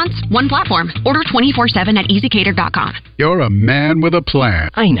 100,000 restaurants, one platform. Order 24/7 at ezCater.com. You're a man with a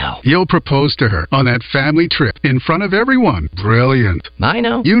plan. I know. You'll propose to her on that family trip in front of everyone. Brilliant. I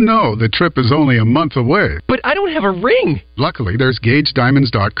know. You know the trip is only a month away. But I don't have a ring. Luckily, there's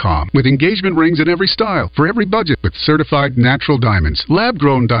GageDiamonds.com with engagement rings in every style for every budget with certified natural diamonds,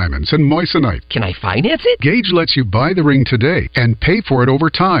 lab-grown diamonds, and moissanite. Can I finance it? Gage lets you buy the ring today and pay for it over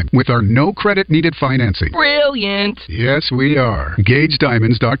time with our no credit needed financing. Brilliant. Yes, we are.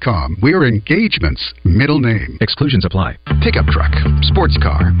 GageDiamonds.com. We're Engagement's middle name. Exclusions apply. Pickup truck, sports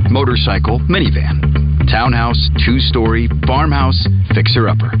car, motorcycle, minivan, townhouse, two-story, farmhouse,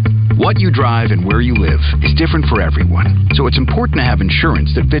 fixer-upper. What you drive and where you live is different for everyone, so it's important to have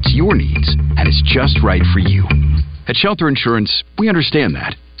insurance that fits your needs and is just right for you. At Shelter Insurance, we understand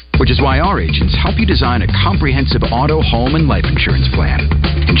that, which is why our agents help you design a comprehensive auto, home, and life insurance plan.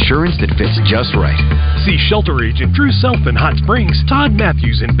 Insurance that fits just right. See Shelter Agent Drew Self in Hot Springs, Todd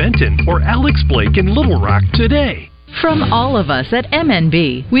Matthews in Benton, or Alex Blake in Little Rock today. From all of us at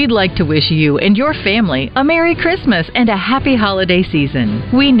MNB, we'd like to wish you and your family a Merry Christmas and a happy holiday season.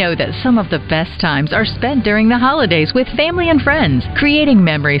 We know that some of the best times are spent during the holidays with family and friends, creating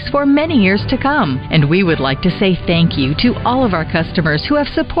memories for many years to come. And we would like to say thank you to all of our customers who have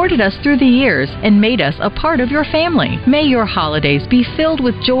supported us through the years and made us a part of your family. May your holidays be filled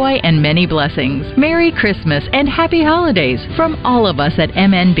with joy and many blessings. Merry Christmas and happy holidays from all of us at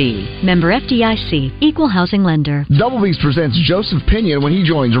MNB. Member FDIC, Equal Housing Lender. Doublebees presents Joseph Pinion when he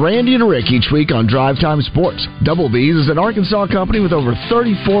joins Randy and Rick each week on Drive Time Sports. Doublebees is an Arkansas company with over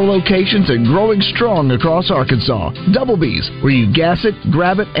 34 locations and growing strong across Arkansas. Doublebees, where you gas it,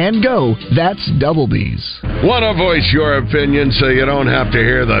 grab it, and go. That's Doublebees. Want to voice your opinion so you don't have to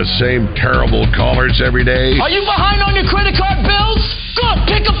hear the same terrible callers every day? Are you behind on your credit card bills? Good.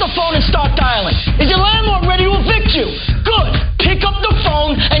 Pick up the phone and start dialing. Is your landlord ready to evict you? Good. Pick up the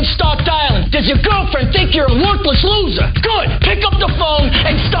phone and start dialing. Does your girlfriend think you're a worthless loser? Good. Pick up the phone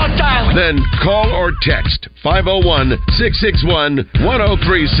and start dialing. Then call or text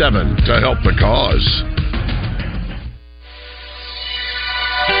 501-661-1037 to help the cause.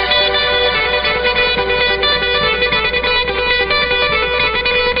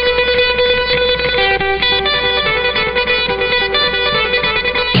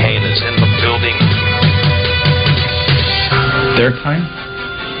 Their time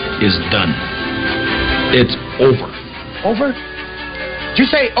is done. It's over. Over? Did you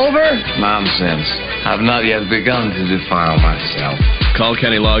say over? Nonsense. I've not yet begun to defile myself. Call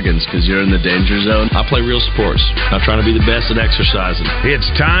Kenny Loggins, because you're in the danger zone. I play real sports. I'm trying to be the best at exercising. It's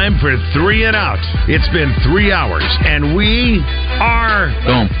time for 3 and Out. It's been 3 hours, and we are...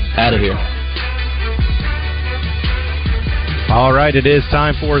 Boom. Out of here. All right, it is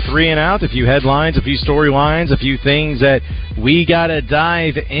time for 3 and Out. A few headlines, a few storylines, a few things that we got to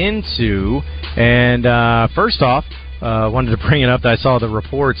dive into. And first off, wanted to bring it up that I saw the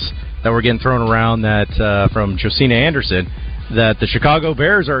reports that were getting thrown around that from Josina Anderson that the Chicago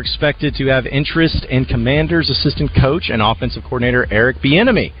Bears are expected to have interest in Commanders assistant coach and offensive coordinator Eric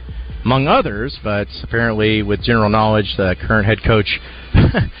Bieniemy, among others, but apparently with general knowledge, the current head coach,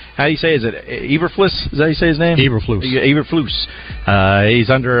 how do you say, is it Eberflus? Is that how you say his name? Eberflus. Eberflus. He's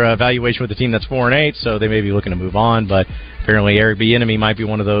under evaluation with a team that's 4-8, so they may be looking to move on, but apparently Eric Bieniemy might be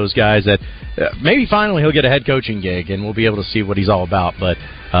one of those guys that maybe finally he'll get a head coaching gig, and we'll be able to see what he's all about, but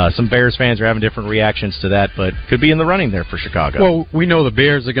some Bears fans are having different reactions to that, but could be in the running there for Chicago. Well, we know the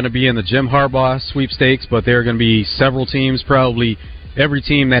Bears are going to be in the Jim Harbaugh sweepstakes, but there are going to be several teams, probably every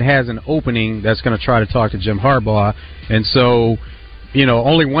team that has an opening that's going to try to talk to Jim Harbaugh. And so,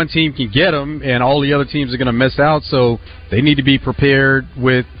 only one team can get him, and all the other teams are going to miss out, so they need to be prepared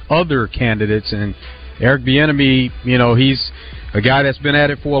with other candidates. And Eric Bieniemy, he's a guy that's been at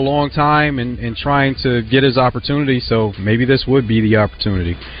it for a long time and trying to get his opportunity, so maybe this would be the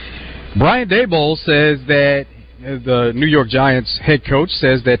opportunity. Brian Daboll says that the New York Giants head coach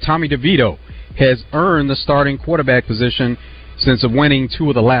says that Tommy DeVito has earned the starting quarterback position since winning 2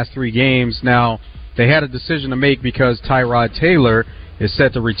 of the last 3 games. Now, they had a decision to make because Tyrod Taylor is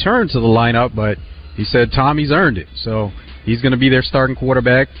set to return to the lineup, but he said Tommy's earned it. So he's going to be their starting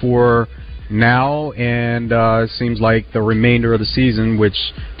quarterback for now, and it seems like the remainder of the season,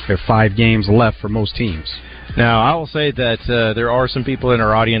 which there are 5 games left for most teams. Now, I will say that there are some people in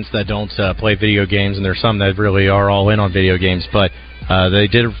our audience that don't play video games, and there's some that really are all in on video games, but they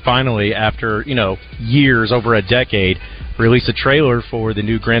did finally, after years, over a decade, release a trailer for the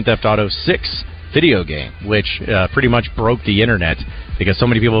new Grand Theft Auto 6 video game, which pretty much broke the internet because so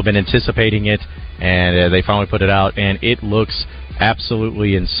many people have been anticipating it, and they finally put it out, and it looks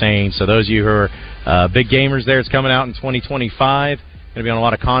absolutely insane. So those of you who are big gamers there, it's coming out in 2025. Going to be on a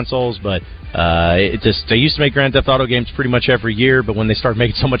lot of consoles, but they used to make Grand Theft Auto games pretty much every year, but when they started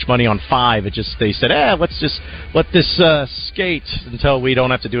making so much money on 5, they said, let's just let this skate until we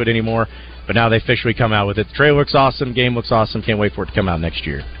don't have to do it anymore. But now they officially come out with it. The trailer looks awesome, game looks awesome, can't wait for it to come out next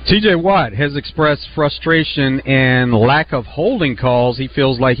year. T.J. Watt has expressed frustration and lack of holding calls. He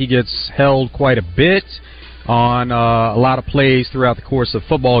feels like he gets held quite a bit on a lot of plays throughout the course of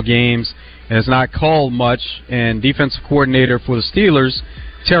football games, and it's not called much. And defensive coordinator for the Steelers,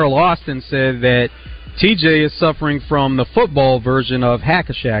 Terrell Austin, said that TJ is suffering from the football version of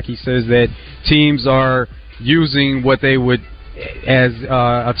hack-a-shack. He says that teams are using what they would as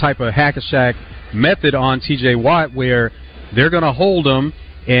a type of hack-a-shack method on TJ Watt, where they're going to hold him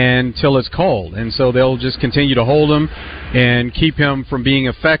until it's called, and so they'll just continue to hold him and keep him from being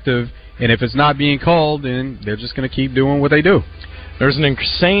effective. And if it's not being called, then they're just going to keep doing what they do. There's an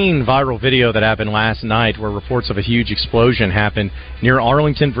insane viral video that happened last night where reports of a huge explosion happened near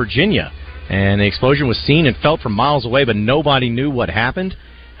Arlington, Virginia. And the explosion was seen and felt from miles away, but nobody knew what happened.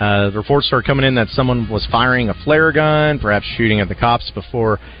 The reports started coming in that someone was firing a flare gun, perhaps shooting at the cops,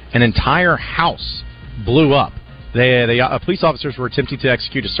 before an entire house blew up. Police officers were attempting to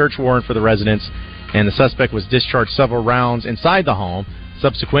execute a search warrant for the residence, and the suspect was discharged several rounds inside the home.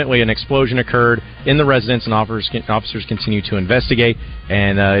 Subsequently, an explosion occurred in the residence, and officers continue to investigate.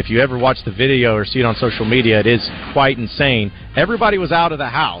 And if you ever watch the video or see it on social media, it is quite insane. Everybody was out of the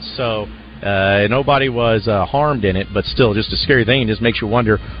house, so nobody was harmed in it, but still just a scary thing. It just makes you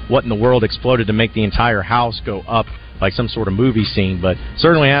wonder what in the world exploded to make the entire house go up like some sort of movie scene. But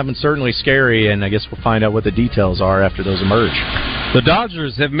certainly happened, certainly scary, and I guess we'll find out what the details are after those emerge. The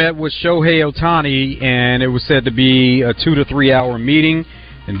Dodgers have met with Shohei Ohtani, and it was said to be a 2 to 3 hour meeting.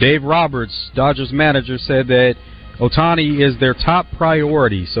 And Dave Roberts, Dodgers manager, said that Ohtani is their top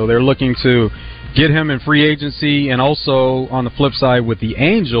priority. So they're looking to get him in free agency, and also on the flip side with the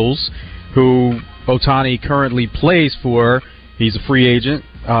Angels, who Ohtani currently plays for. He's a free agent.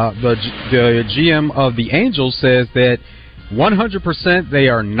 The GM of the Angels says that 100% they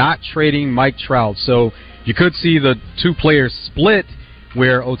are not trading Mike Trout. So you could see the two players split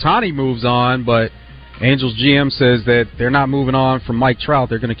where Ohtani moves on, but Angels GM says that they're not moving on from Mike Trout.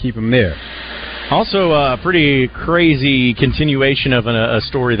 They're going to keep him there. Also, a pretty crazy continuation of a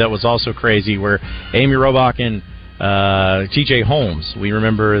story that was also crazy, where Amy Robach and T.J. Holmes, we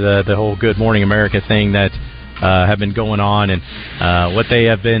remember the whole Good Morning America thing that have been going on, and what they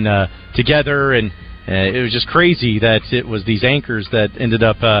have been together, and it was just crazy that it was these anchors that ended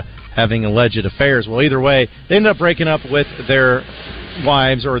up having alleged affairs. Well, either way, they ended up breaking up with their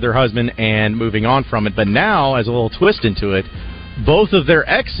wives or their husband and moving on from it. But now, as a little twist into it, both of their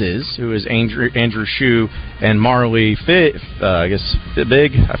exes, who is Andrew Shue and Marley Fiebig, I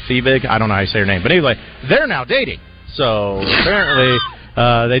don't know how you say her name, but anyway, they're now dating. So apparently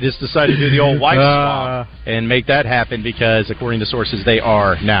They just decided to do the old wife swap and make that happen because, according to sources, they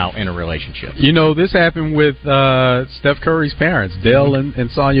are now in a relationship. You know, this happened with Steph Curry's parents, Dell and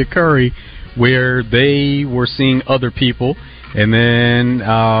Sonia Curry, where they were seeing other people, and then,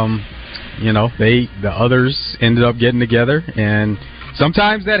 the others ended up getting together. And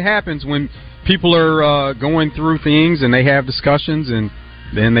sometimes that happens when people are going through things and they have discussions, and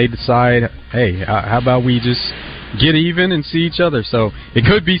then they decide, hey, how about we just get even and see each other? So it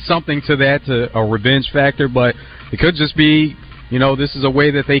could be something to that, to a revenge factor, but it could just be, this is a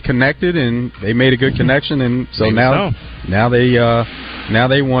way that they connected and they made a good connection, and so now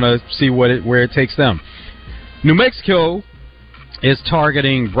they want to see where it takes them. New Mexico is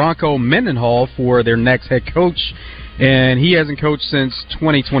targeting Bronco Mendenhall for their next head coach, and he hasn't coached since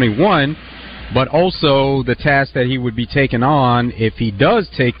 2021. But also the task that he would be taking on if he does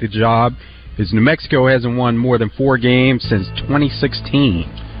take the job is New Mexico hasn't won more than 4 games since 2016.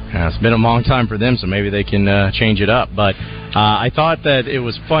 It's been a long time for them, so maybe they can change it up. But I thought that it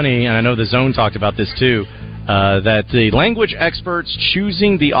was funny, and I know the Zone talked about this too, that the language experts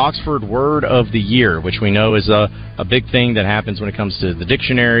choosing the Oxford Word of the Year, which we know is a big thing that happens when it comes to the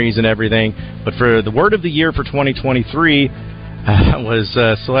dictionaries and everything. But for the Word of the Year for 2023, was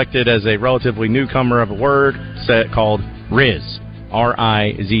selected as a relatively newcomer of a word set called Rizz,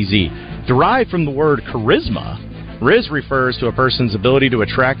 R-I-Z-Z. Derived from the word charisma, Rizz refers to a person's ability to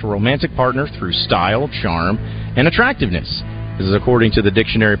attract a romantic partner through style, charm, and attractiveness. This is according to the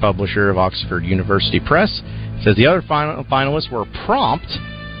dictionary publisher of Oxford University Press. It says the other finalists were prompt,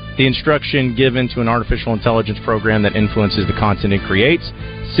 the instruction given to an artificial intelligence program that influences the content it creates,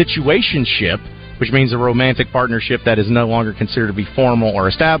 situationship, which means a romantic partnership that is no longer considered to be formal or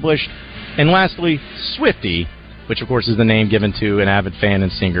established. And lastly, Swiftie, which of course is the name given to an avid fan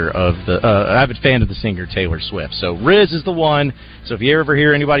of the singer Taylor Swift. So Rizz is the one. So if you ever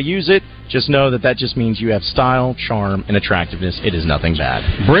hear anybody use it, just know that just means you have style, charm, and attractiveness. It is nothing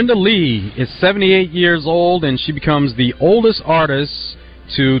bad. Brenda Lee is 78 years old, and she becomes the oldest artist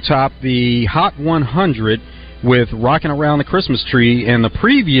to top the Hot 100 with Rockin' Around the Christmas Tree, and the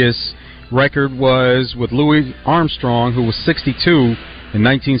previous record was with Louis Armstrong, who was 62 in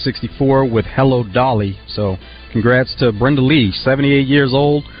 1964 with Hello Dolly. So congrats to Brenda Lee, 78 years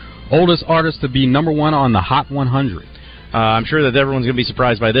old, oldest artist to be number 1 on the Hot 100. I'm sure that everyone's going to be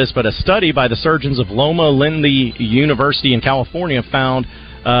surprised by this, but a study by the surgeons of Loma Linda University in California found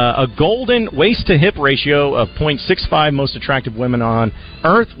a golden waist-to-hip ratio of 0.65 most attractive women on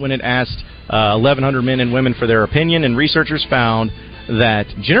Earth when it asked 1,100 men and women for their opinion, and researchers found that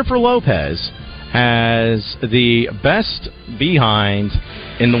Jennifer Lopez has the best behind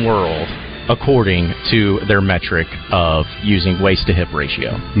in the world, according to their metric of using waist-to-hip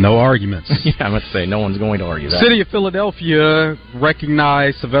ratio. No arguments. Yeah, I must say, no one's going to argue that. City of Philadelphia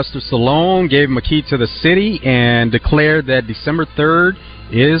recognized Sylvester Stallone, gave him a key to the city, and declared that December 3rd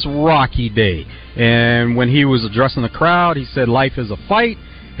is Rocky Day. And when he was addressing the crowd, he said, life is a fight.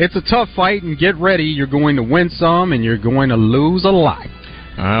 It's a tough fight, and get ready. You're going to win some, and you're going to lose a lot.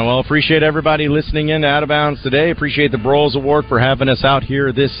 Well, appreciate everybody listening in to Out of Bounds today. Appreciate the Broyles Award for having us out here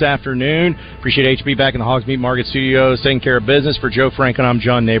this afternoon. Appreciate HB back in the Hogs Meat Market Studios taking care of business. For Joe Franklin, I'm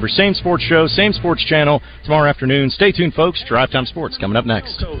John Neighbors. Same sports show, same sports channel tomorrow afternoon. Stay tuned, folks. Drive Time Sports coming up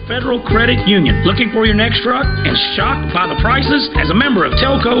next. Federal Credit Union. Looking for your next truck and shocked by the prices? As a member of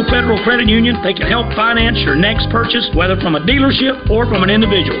Telco Federal Credit Union, they can help finance your next purchase, whether from a dealership or from an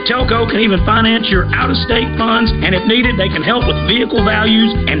individual. Telco can even finance your out-of-state funds, and if needed, they can help with vehicle values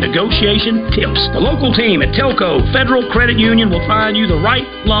and negotiation tips. The local team at Telco Federal Credit Union will find you the right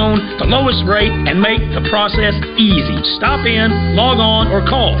loan, the lowest rate, and make the process easy. Stop in, log on, or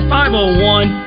call 501